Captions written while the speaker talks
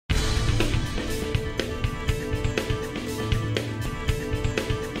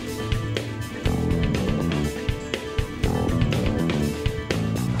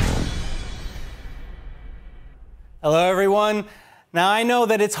Hello, everyone. Now, I know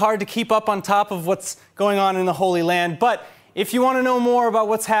that it's hard to keep up on top of what's going on in the Holy Land, but if you want to know more about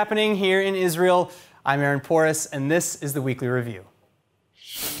what's happening here in Israel, I'm Aaron Porras, and this is the Weekly Review.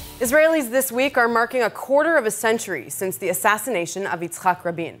 Israelis this week are marking a quarter of a century since the assassination of Yitzhak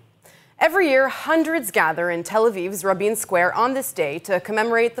Rabin. Every year, hundreds gather in Tel Aviv's Rabin Square on this day to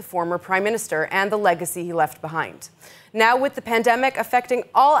commemorate the former prime minister and the legacy he left behind. Now, with the pandemic affecting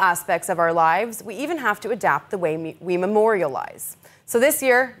all aspects of our lives, we even have to adapt the way we memorialize. So this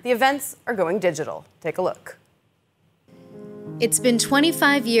year, the events are going digital. Take a look. It's been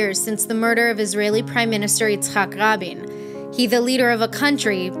 25 years since the murder of Israeli Prime Minister Yitzhak Rabin. He the leader of a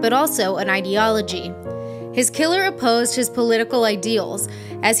country, but also an ideology. His killer opposed his political ideals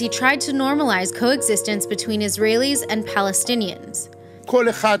as he tried to normalize coexistence between Israelis and Palestinians. כל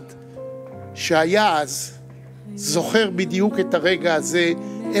אחד שהיה אז זוכר בדיוק את הרגע הזה,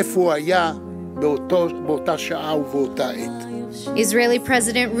 איפה הוא היה באותה שעה ובאותה עת. Israeli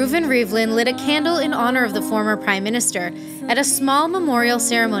President Reuven Rivlin lit a candle in honor of the former prime minister at a small memorial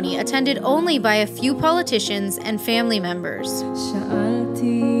ceremony attended only by a few politicians and family members.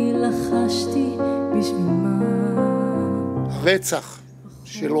 הרצח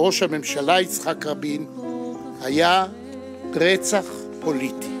של ראש הממשלה יצחק רבין היה רצח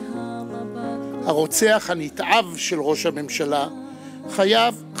פוליטי. הרוצח הנתעב של ראש הממשלה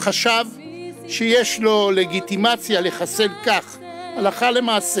חשב שיש לו לגיטימציה לחסל כך, הלכה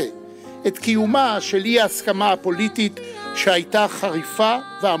למעשה, את קיומה של אי ההסכמה הפוליטית שהייתה חריפה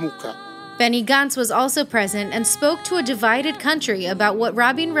ועמוקה. Benny Gantz was also present and spoke to a divided country about what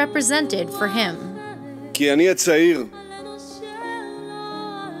Rabin represented for him. כי אני הצעיר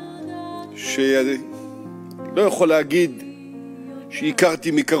שלא יכול להגיד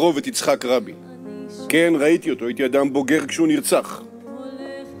שהכרתי מקרוב את יצחק רבין. כן, ראיתי אותו, הייתי אדם בוגר כשהוא נרצח.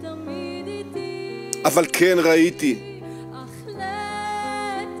 אבל כן ראיתי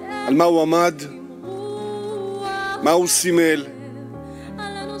על מה הוא עמד, מה הוא סימל,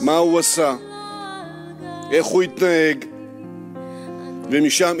 מה הוא עשה, איך הוא התנהג,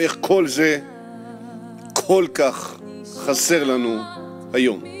 ומשם איך כל זה כל כך חסר לנו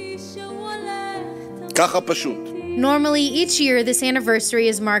היום. ככה פשוט. Normally, each year this anniversary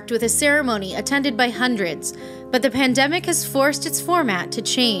is marked with a ceremony attended by hundreds, but the pandemic has forced its format to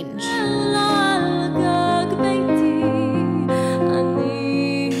change.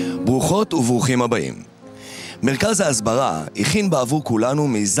 ברוכות וברוכים הבאים. מרכז ההסברה הכין בעבור כולנו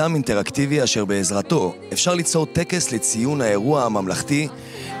מיזם אינטראקטיבי אשר בעזרתו אפשר ליצור טקס לציון האירוע הממלכתי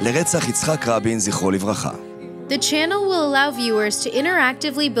לרצח יצחק רבין זכרו לברכה. The channel will allow viewers to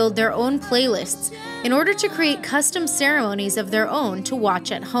interactively build their own playlists in order to create custom ceremonies of their own to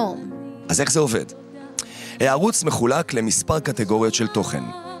watch at home. אז איך זה עובד? הערוץ מחולק למספר קטגוריות של תוכן.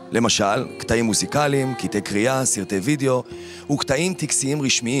 למשל, קטעים מוזיקליים, קטעי קריאה, סרטי וידאו וקטעים טקסיים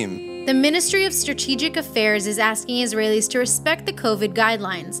רשמיים. The Ministry of Strategic Affairs is asking Israelis to respect the COVID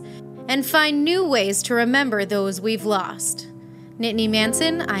guidelines and find new ways to remember those we've lost. Nittany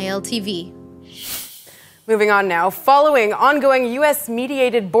Manson, ILTV. Moving on now, following ongoing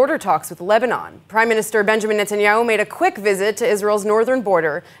U.S.-mediated border talks with Lebanon, Prime Minister Benjamin Netanyahu made a quick visit to Israel's northern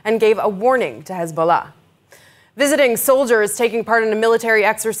border and gave a warning to Hezbollah. Visiting soldiers taking part in a military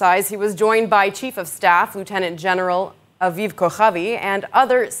exercise, he was joined by Chief of Staff Lieutenant General Aviv Kochavi and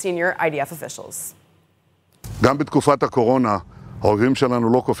other senior IDF officials. גם בתקופת הקורונה, האויבים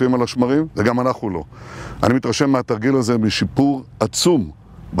שלנו לא קופאים על השמרים, וגם אנחנו לא. אני מתרשם מהתרגיל הזה משיפור עצום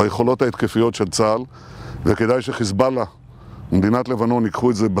ביכולות ההתקפיות של צה"ל, וכדאי שחיזבאללה ומדינת לבנון ייקחו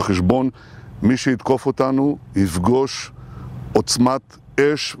את זה בחשבון. מי שיתקוף אותנו יפגוש עוצמת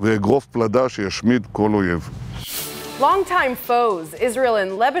אש ואגרוף פלדה שישמיד כל אויב. Longtime foes, Israel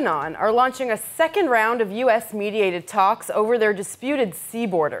and Lebanon, are launching a second round of U.S.-mediated talks over their disputed sea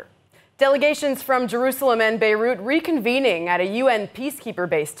border. Delegations from Jerusalem and Beirut reconvening at a UN peacekeeper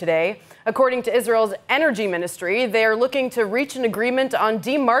base today. According to Israel's energy ministry, they are looking to reach an agreement on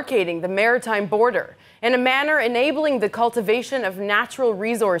demarcating the maritime border in a manner enabling the cultivation of natural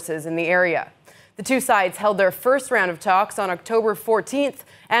resources in the area. The two sides held their first round of talks on October 14th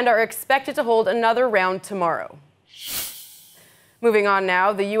and are expected to hold another round tomorrow. Moving on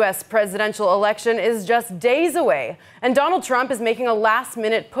now, the U.S. presidential election is just days away, and Donald Trump is making a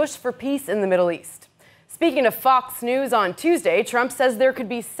last-minute push for peace in the Middle East. Speaking to Fox News on Tuesday, Trump says there could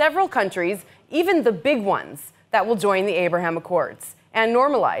be several countries, even the big ones, that will join the Abraham Accords and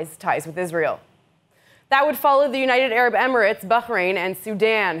normalize ties with Israel. That would follow the United Arab Emirates, Bahrain, and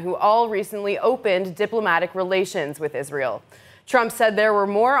Sudan, who all recently opened diplomatic relations with Israel. Trump said there were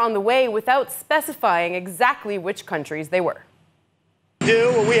more on the way without specifying exactly which countries they were.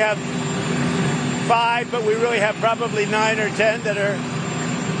 We have 5, but we really have probably 9 or 10 that are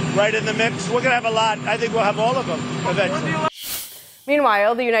right in the mix. We're going to have a lot. I think we'll have all of them eventually.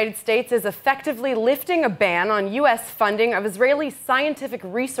 Meanwhile, the United States is effectively lifting a ban on U.S. funding of Israeli scientific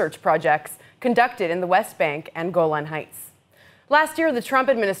research projects conducted in the West Bank and Golan Heights. Last year, the Trump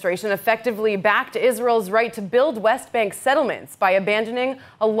administration effectively backed Israel's right to build West Bank settlements by abandoning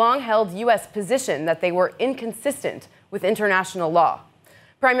a long-held U.S. position that they were inconsistent with international law.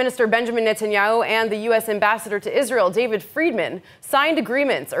 Prime Minister Benjamin Netanyahu and the U.S. ambassador to Israel, David Friedman, signed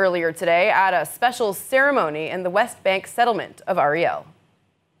agreements earlier today at a special ceremony in the West Bank settlement of Ariel.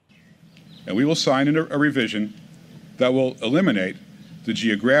 And we will sign a revision that will eliminate the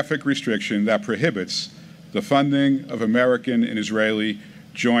geographic restriction that prohibits the funding of American and Israeli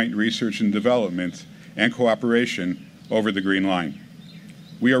joint research and development and cooperation over the Green Line.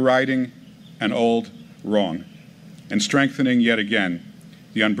 We are righting an old wrong and strengthening yet again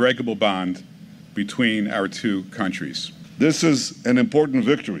the unbreakable bond between our two countries. This is an important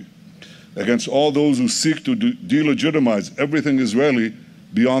victory against all those who seek to delegitimize everything Israeli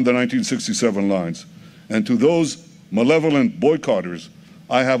beyond the 1967 lines. And to those malevolent boycotters,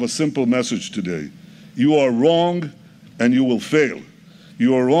 I have a simple message today. You are wrong and you will fail.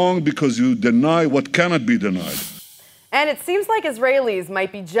 You are wrong because you deny what cannot be denied. And it seems like Israelis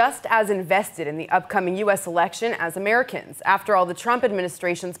might be just as invested in the upcoming U.S. election as Americans. After all, the Trump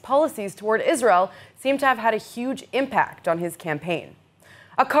administration's policies toward Israel seem to have had a huge impact on his campaign.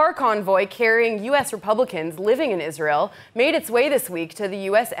 A car convoy carrying U.S. Republicans living in Israel made its way this week to the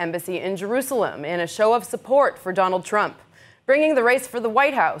U.S. Embassy in Jerusalem in a show of support for Donald Trump, bringing the race for the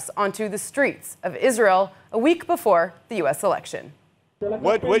White House onto the streets of Israel a week before the U.S. election.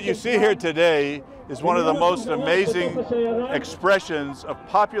 What you see here today is one of the most amazing expressions of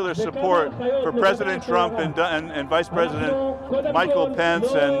popular support for President Trump and Vice President Michael Pence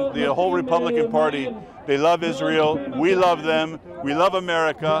and the whole Republican Party. They love Israel. We love them. We love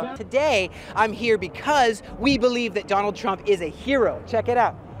America. Today, I'm here because we believe that Donald Trump is a hero. Check it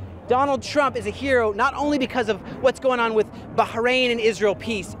out. Donald Trump is a hero not only because of what's going on with Bahrain and Israel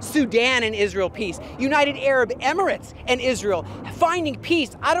peace, Sudan and Israel peace, United Arab Emirates and Israel finding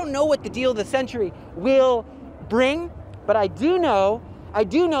peace. I don't know what the deal of the century will bring, but I do know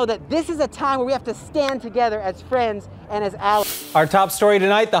that this is a time where we have to stand together as friends and as allies. Our top story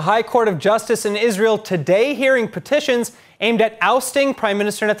tonight, the High Court of Justice in Israel today hearing petitions aimed at ousting Prime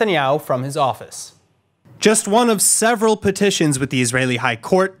Minister Netanyahu from his office. Just one of several petitions with the Israeli High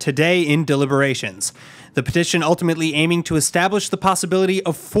Court today in deliberations. The petition ultimately aiming to establish the possibility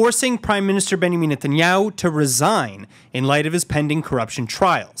of forcing Prime Minister Benjamin Netanyahu to resign in light of his pending corruption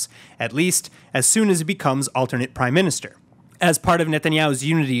trials, at least as soon as he becomes alternate prime minister. As part of Netanyahu's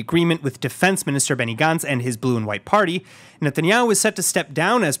unity agreement with Defense Minister Benny Gantz and his Blue and White Party, Netanyahu is set to step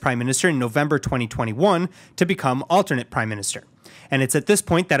down as prime minister in November 2021 to become alternate prime minister. And it's at this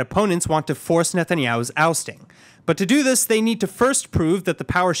point that opponents want to force Netanyahu's ousting. But to do this, they need to first prove that the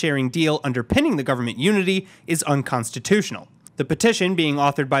power-sharing deal underpinning the government unity is unconstitutional. The petition, being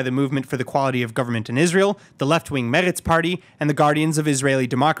authored by the Movement for the Quality of Government in Israel, the left-wing Meretz Party, and the Guardians of Israeli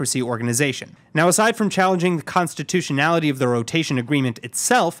Democracy organization. Now, aside from challenging the constitutionality of the rotation agreement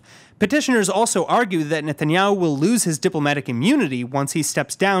itself, petitioners also argue that Netanyahu will lose his diplomatic immunity once he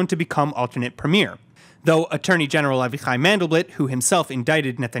steps down to become alternate premier. Though Attorney General Avichai Mandelblit, who himself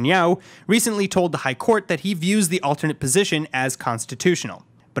indicted Netanyahu, recently told the High Court that he views the alternate position as constitutional.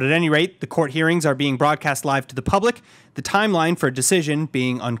 But at any rate, the court hearings are being broadcast live to the public, the timeline for a decision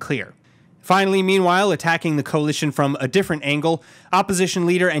being unclear. Finally, meanwhile, attacking the coalition from a different angle, opposition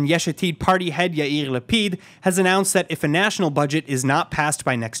leader and Yesh Atid party head Yair Lapid has announced that if a national budget is not passed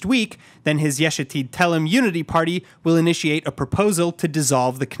by next week, then his Yesh Atid Telem Unity Party will initiate a proposal to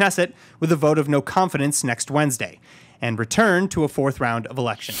dissolve the Knesset with a vote of no confidence next Wednesday and return to a fourth round of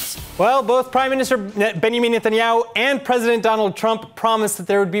elections. Well, both Prime Minister Benjamin Netanyahu and President Donald Trump promised that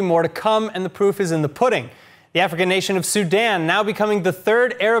there would be more to come, and the proof is in the pudding. The African nation of Sudan now becoming the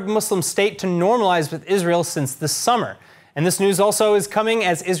third Arab Muslim state to normalize with Israel since this summer. And this news also is coming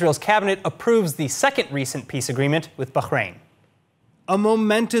as Israel's cabinet approves the second recent peace agreement with Bahrain. A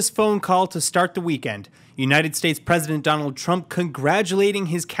momentous phone call to start the weekend. United States President Donald Trump congratulating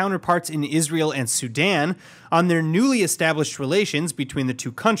his counterparts in Israel and Sudan on their newly established relations between the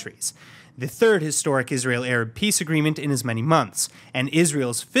two countries. The third historic Israel-Arab peace agreement in as many months, and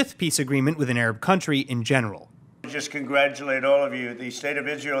Israel's fifth peace agreement with an Arab country in general. Just congratulate all of you. The State of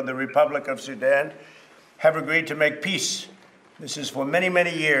Israel and the Republic of Sudan have agreed to make peace. This is for many,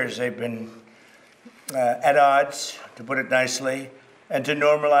 many years they've been at odds, to put it nicely, and to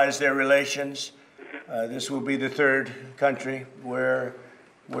normalize their relations. This will be the third country where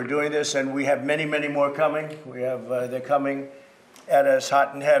We're doing this, and we have many, many more coming. They're coming at us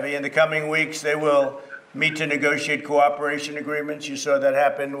hot and heavy. In the coming weeks, they will meet to negotiate cooperation agreements. You saw that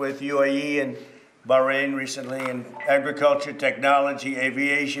happen with UAE and Bahrain recently in agriculture, technology,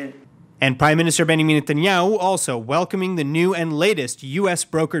 aviation. And Prime Minister Benjamin Netanyahu also welcoming the new and latest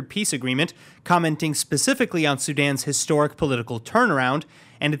U.S.-brokered peace agreement, commenting specifically on Sudan's historic political turnaround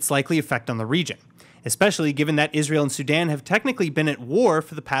and its likely effect on the region, especially given that Israel and Sudan have technically been at war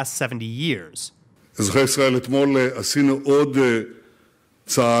for the past 70 years. אזרחי ישראל, אתמול עשינו עוד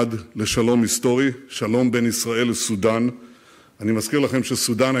צעד לשלום היסטורי, שלום בין ישראל לסודן. אני מזכיר לכם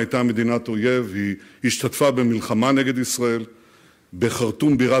שסודן הייתה מדינת אויב, היא השתתפה במלחמה נגד ישראל.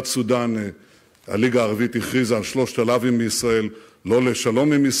 בחרטום בירת סודן, הליגה הערבית הכריזה על 3 תל"בים מישראל, לא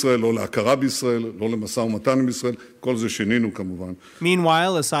לשלום עם ישראל, לא להכרה בישראל, לא למשא ומתן עם ישראל, כל זה שינינו כמובן.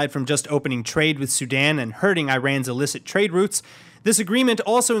 Meanwhile, aside from just opening trade with Sudan and hurting Iran's illicit trade routes, this agreement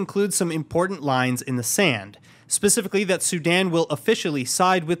also includes some important lines in the sand, specifically that Sudan will officially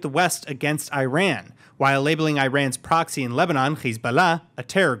side with the West against Iran, while labeling Iran's proxy in Lebanon, Hezbollah, a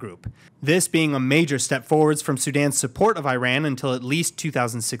terror group. This being a major step forwards from Sudan's support of Iran until at least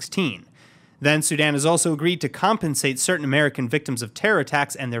 2016. Then Sudan has also agreed to compensate certain American victims of terror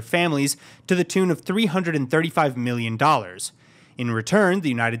attacks and their families to the tune of $335 million. In return, the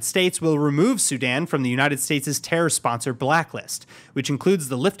United States will remove Sudan from the United States' terror sponsor blacklist, which includes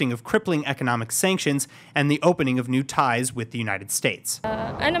the lifting of crippling economic sanctions and the opening of new ties with the United States.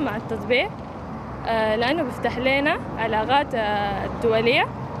 أنا مع التطبيع لأنه بيفتح لنا علاقات الدولية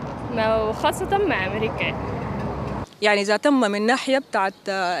وخاصة مع أمريكا. يعني إذا تم من ناحية بتاعت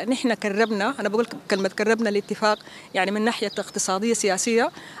نحن كربنا، أنا بقول كلمة كربنا الاتفاق، يعني من ناحية اقتصادية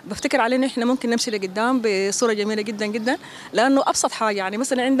سياسية، بفتكر علينا إحنا ممكن نمشي لقدام بصورة جميلة جدا جدا، لأنه أبسط حاجة يعني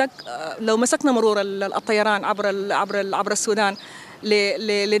مثلا عندك لو مسكنا مرور الطيران عبر السودان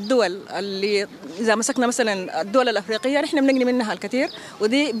للدول اللي إذا مسكنا مثلا الدول الأفريقية نحن بنقني منها الكثير،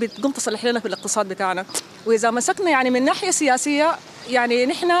 ودي بتقوم تصلح لنا في الاقتصاد بتاعنا. وإذا مسكنا يعني من ناحية سياسية يعني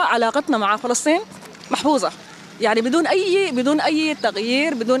نحن علاقتنا مع فلسطين محفوظة. يعني بدون أي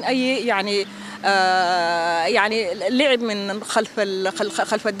تغيير، بدون أي يعني لعب من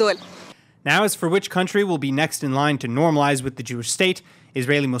خلف الدول. Now, as for which country will be next in line to normalize with the Jewish state,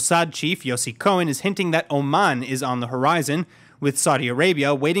 Israeli Mossad chief Yossi Cohen is hinting that Oman is on the horizon, with Saudi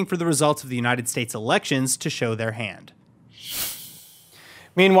Arabia waiting for the results of the United States elections to show their hand.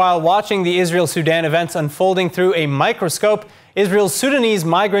 Meanwhile, watching the Israel-Sudan events unfolding through a microscope, Israel's Sudanese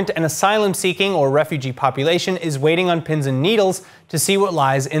migrant and asylum-seeking or refugee population is waiting on pins and needles to see what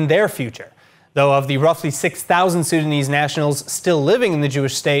lies in their future. Though of the roughly 6,000 Sudanese nationals still living in the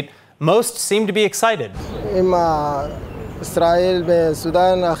Jewish state, most seem to be excited.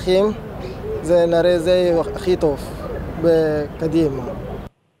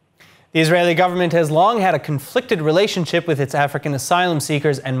 The Israeli government has long had a conflicted relationship with its African asylum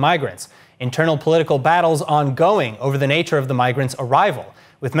seekers and migrants. Internal political battles ongoing over the nature of the migrants' arrival,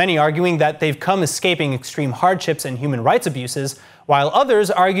 with many arguing that they've come escaping extreme hardships and human rights abuses, while others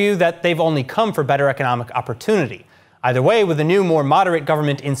argue that they've only come for better economic opportunity. Either way, with a new, more moderate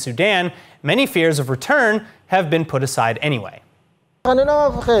government in Sudan, many fears of return have been put aside anyway.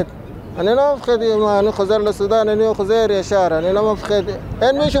 אני לא מפחד אם אני חוזר לסודן, אני חוזר ישר, אני לא מפחד.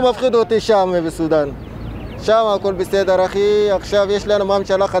 אין מישהו מפחיד אותי שם בסודן. שם הכל בסדר, אחי. עכשיו יש לנו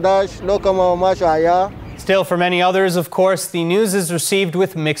ממשלה חדש, לא כמו מה שהיה. Still, for many others, of course, the news is received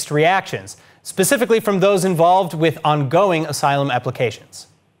with mixed reactions, specifically from those involved with ongoing asylum applications.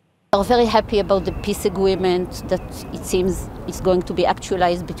 We're very happy about the peace agreement that it seems is going to be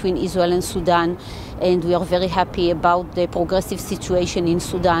actualized between Israel and Sudan, and we are very happy about the progressive situation in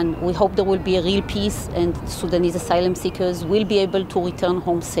Sudan. We hope there will be a real peace and Sudanese asylum seekers will be able to return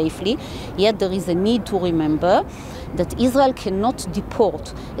home safely. Yet there is a need to remember that Israel cannot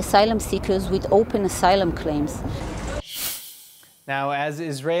deport asylum seekers with open asylum claims. Now, as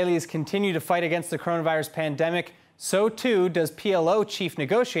Israelis continue to fight against the coronavirus pandemic, so too does PLO chief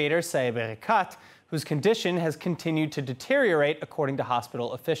negotiator Saeb Erekat, whose condition has continued to deteriorate according to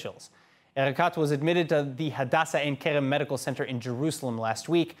hospital officials. Erekat was admitted to the Hadassah Ein Kerem Medical Center in Jerusalem last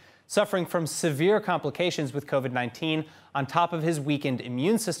week, suffering from severe complications with COVID-19 on top of his weakened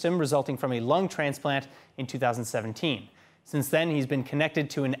immune system resulting from a lung transplant in 2017. Since then, he's been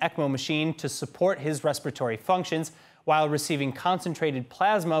connected to an ECMO machine to support his respiratory functions while receiving concentrated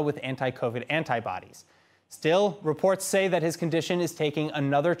plasma with anti-COVID antibodies. Still, reports say that his condition is taking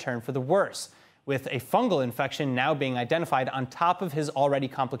another turn for the worse, with a fungal infection now being identified on top of his already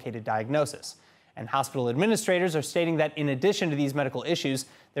complicated diagnosis. And hospital administrators are stating that in addition to these medical issues,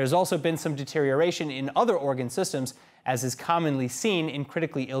 there's also been some deterioration in other organ systems, as is commonly seen in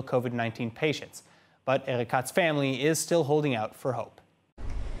critically ill COVID-19 patients. But Erikat's family is still holding out for hope.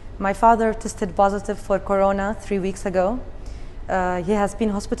 My father tested positive for corona 3 weeks ago. He has been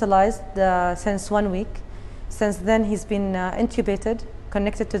hospitalized since 1 week. Since then, he's been intubated,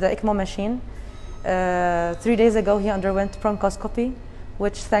 connected to the ECMO machine. 3 days ago, he underwent bronchoscopy,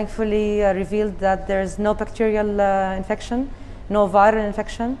 which thankfully revealed that there is no bacterial infection, no viral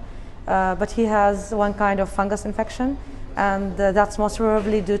infection, but he has one kind of fungus infection, and that's most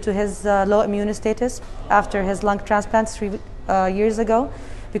probably due to his low immune status after his lung transplant 3 years ago,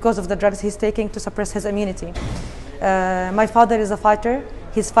 because of the drugs he's taking to suppress his immunity. My father is a fighter.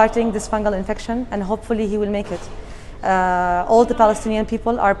 He's fighting this fungal infection, and hopefully he will make it. All the Palestinian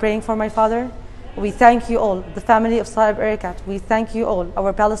people are praying for my father. We thank you all, the family of Saib Erikat. We thank you all,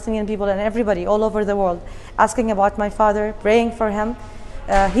 our Palestinian people and everybody all over the world, asking about my father, praying for him.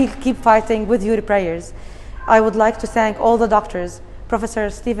 He'll keep fighting with your prayers. I would like to thank all the doctors, Professor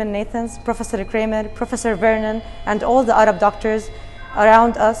Stephen Nathans, Professor Kramer, Professor Vernon, and all the Arab doctors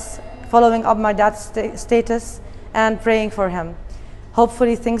around us, following up my dad's status and praying for him.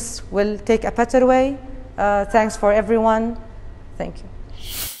 Hopefully things will take a better way. Thanks for everyone. Thank you.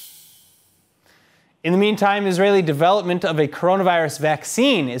 In the meantime, Israeli development of a coronavirus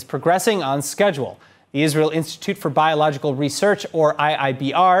vaccine is progressing on schedule. The Israel Institute for Biological Research, or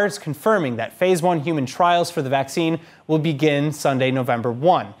IIBR, is confirming that Phase 1 human trials for the vaccine will begin Sunday, November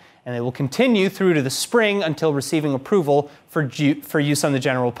 1, and they will continue through to the spring until receiving approval for use on the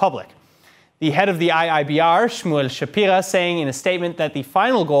general public. The head of the IIBR, Shmuel Shapira, saying in a statement that the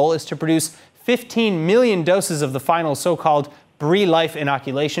final goal is to produce 15 million doses of the final so-called Life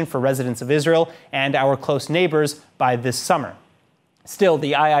inoculation for residents of Israel and our close neighbors by this summer. Still,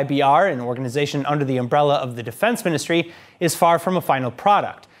 the IIBR, an organization under the umbrella of the Defense Ministry, is far from a final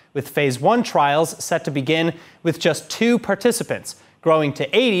product, with Phase 1 trials set to begin with just 2 participants, growing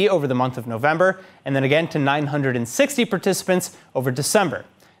to 80 over the month of November, and then again to 960 participants over December.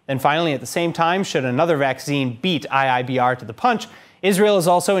 Then finally, at the same time, should another vaccine beat IIBR to the punch, Israel is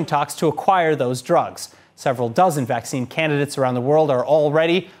also in talks to acquire those drugs. Several dozen vaccine candidates around the world are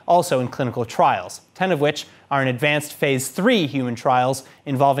already also in clinical trials, 10 of which are in advanced Phase 3 human trials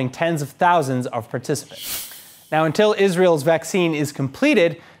involving tens of thousands of participants. Now, until Israel's vaccine is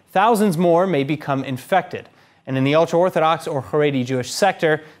completed, thousands more may become infected. And in the ultra-Orthodox or Haredi Jewish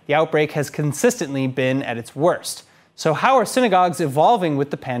sector, the outbreak has consistently been at its worst. So how are synagogues evolving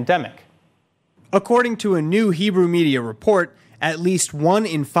with the pandemic? According to a new Hebrew media report, at least 1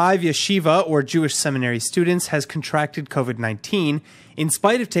 in 5 yeshiva or Jewish seminary students has contracted COVID-19, in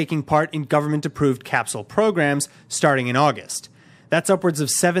spite of taking part in government-approved capsule programs starting in August. That's upwards of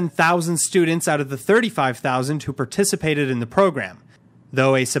 7,000 students out of the 35,000 who participated in the program.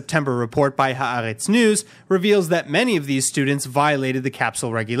 Though a September report by Haaretz News reveals that many of these students violated the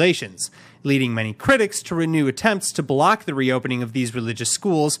capsule regulations, leading many critics to renew attempts to block the reopening of these religious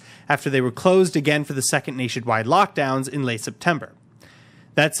schools after they were closed again for the second nationwide lockdowns in late September.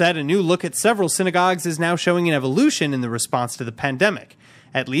 That said, a new look at several synagogues is now showing an evolution in the response to the pandemic,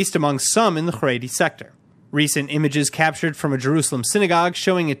 at least among some in the Haredi sector. Recent images captured from a Jerusalem synagogue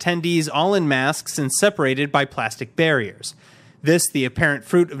showing attendees all in masks and separated by plastic barriers. This, the apparent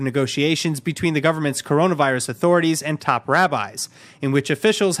fruit of negotiations between the government's coronavirus authorities and top rabbis, in which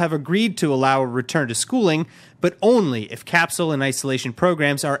officials have agreed to allow a return to schooling, but only if capsule and isolation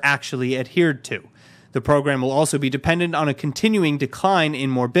programs are actually adhered to. The program will also be dependent on a continuing decline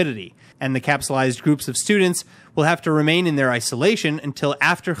in morbidity, and the capsulized groups of students will have to remain in their isolation until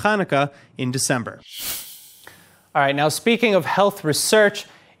after Hanukkah in December. All right, now speaking of health research,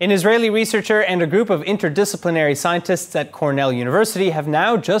 an Israeli researcher and a group of interdisciplinary scientists at Cornell University have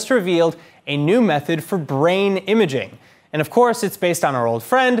now just revealed a new method for brain imaging. And of course, it's based on our old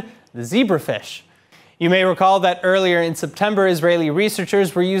friend, the zebrafish. You may recall that earlier in September, Israeli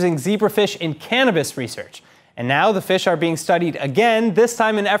researchers were using zebrafish in cannabis research. And now the fish are being studied again, this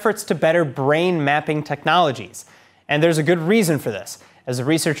time in efforts to better brain mapping technologies. And there's a good reason for this. As the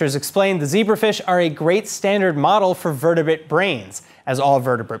researchers explained, the zebrafish are a great standard model for vertebrate brains, as all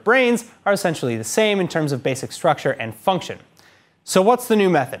vertebrate brains are essentially the same in terms of basic structure and function. So what's the new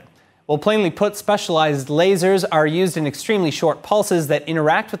method? Well, plainly put, specialized lasers are used in extremely short pulses that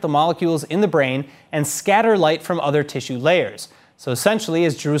interact with the molecules in the brain and scatter light from other tissue layers. So essentially,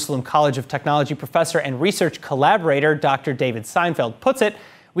 as Jerusalem College of Technology professor and research collaborator Dr. David Seinfeld puts it,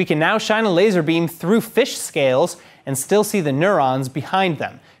 we can now shine a laser beam through fish scales and still see the neurons behind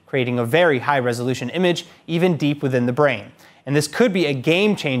them, creating a very high-resolution image even deep within the brain. And this could be a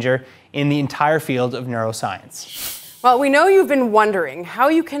game changer in the entire field of neuroscience. Well, we know you've been wondering how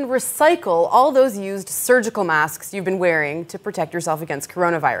you can recycle all those used surgical masks you've been wearing to protect yourself against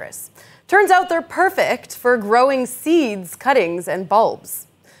coronavirus. Turns out they're perfect for growing seeds, cuttings, and bulbs.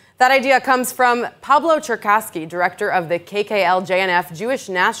 That idea comes from Pablo Cherkassky, director of the KKL-JNF Jewish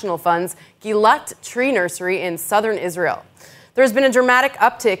National Fund's Gilat Tree Nursery in southern Israel. There's been a dramatic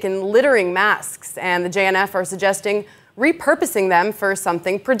uptick in littering masks, and the JNF are suggesting repurposing them for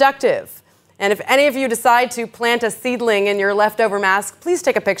something productive. And if any of you decide to plant a seedling in your leftover mask, please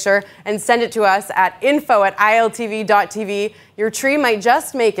take a picture and send it to us at info@iltv.tv. Your tree might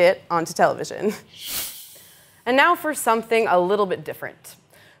just make it onto television. And now for something a little bit different.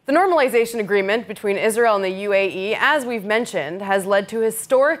 The normalization agreement between Israel and the UAE, as we've mentioned, has led to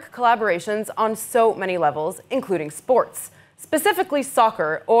historic collaborations on so many levels, including sports, specifically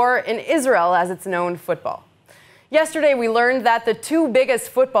soccer, or in Israel, as it's known, football. Yesterday, we learned that the two biggest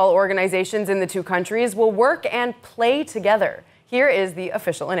football organizations in the two countries will work and play together. Here is the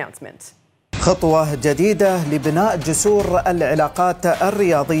official announcement. خطوة جديدة لبناء جسور العلاقات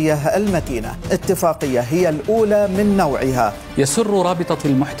الرياضية المتينة. اتفاقية هي الأولى من نوعها. يسر رابطة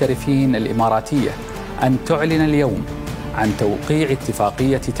المحترفين الإماراتية أن تعلن اليوم عن توقيع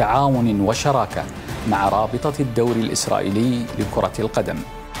اتفاقية تعاون وشراكة مع رابطة الدوري الإسرائيلي لكرة القدم.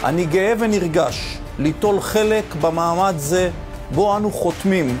 אני גאה ונרגש ליטול חלק במעמד זה בו אנו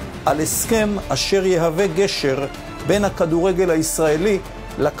חותמים על הסכם אשר יהווה גשר בין הכדורגל הישראלי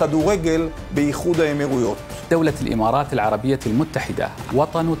לכדורגל באיחוד האמירויות. دولة الإمارات العربية المتحدة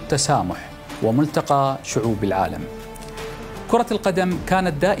وطن التسامح وملتقى شعوب العالم. كرة القدم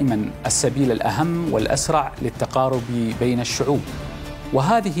كانت دائما السبيل الأهم والأسرع للتقارب بين الشعوب،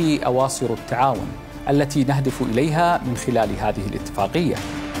 وهذه أواصر التعاون التي نهدف إليها من خلال هذه الاتفاقية.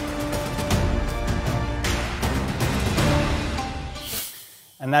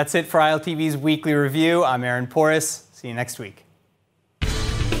 And that's it for ILTV's Weekly Review. I'm Aaron Porras. See you next week.